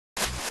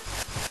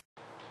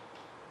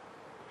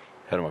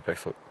How do my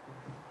pecs look?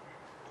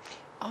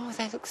 Oh,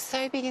 they look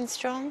so big and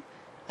strong.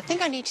 I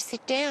think I need to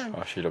sit down.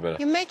 Oh, shit, I better.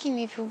 You're making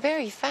me feel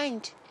very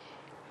faint.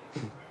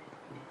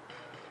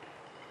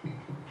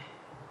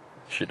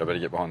 Shit, I better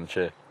get behind the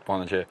chair.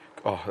 Behind the chair.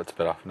 Oh, that's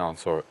better. No one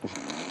saw it.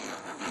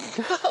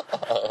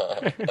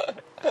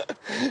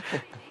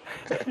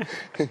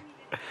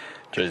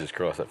 Jesus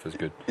Christ, that feels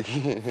good.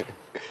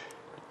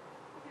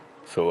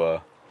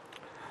 So,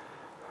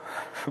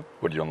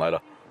 what are you doing later?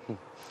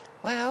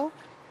 Well,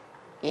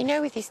 you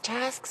know, with this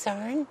task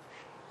zone,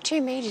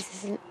 2 metres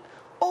is an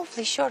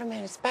awfully short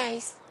amount of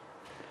space.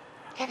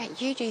 How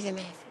about you do the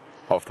math?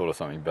 I've thought of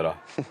something better.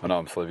 I know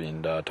I'm sleeping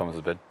in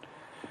Thomas's bed.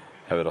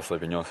 How about I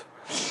sleep in yours?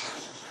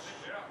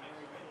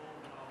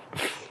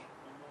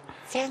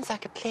 Sounds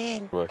like a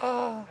plan. Work.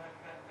 Oh,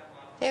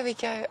 there we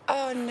go.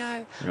 Oh, no.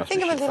 You I must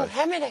think be I'm a little shit-faced.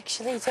 hammered,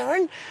 actually,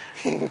 Zoran.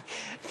 I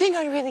think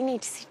I really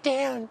need to sit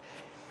down.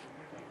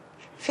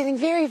 Feeling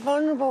very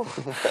vulnerable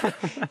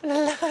and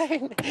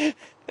alone.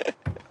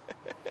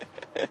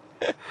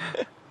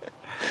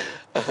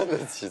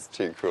 That's just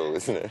too cruel,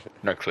 isn't it?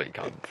 No clue, you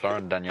can't. Flora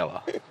and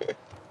Daniela. Do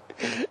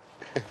you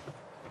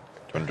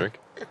want a drink?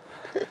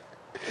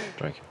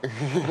 Drink.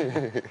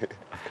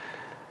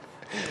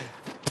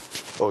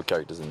 All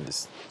characters in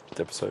this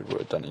episode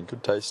were done in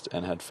good taste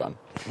and had fun.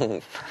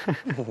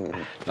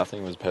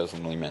 Nothing was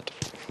personally meant.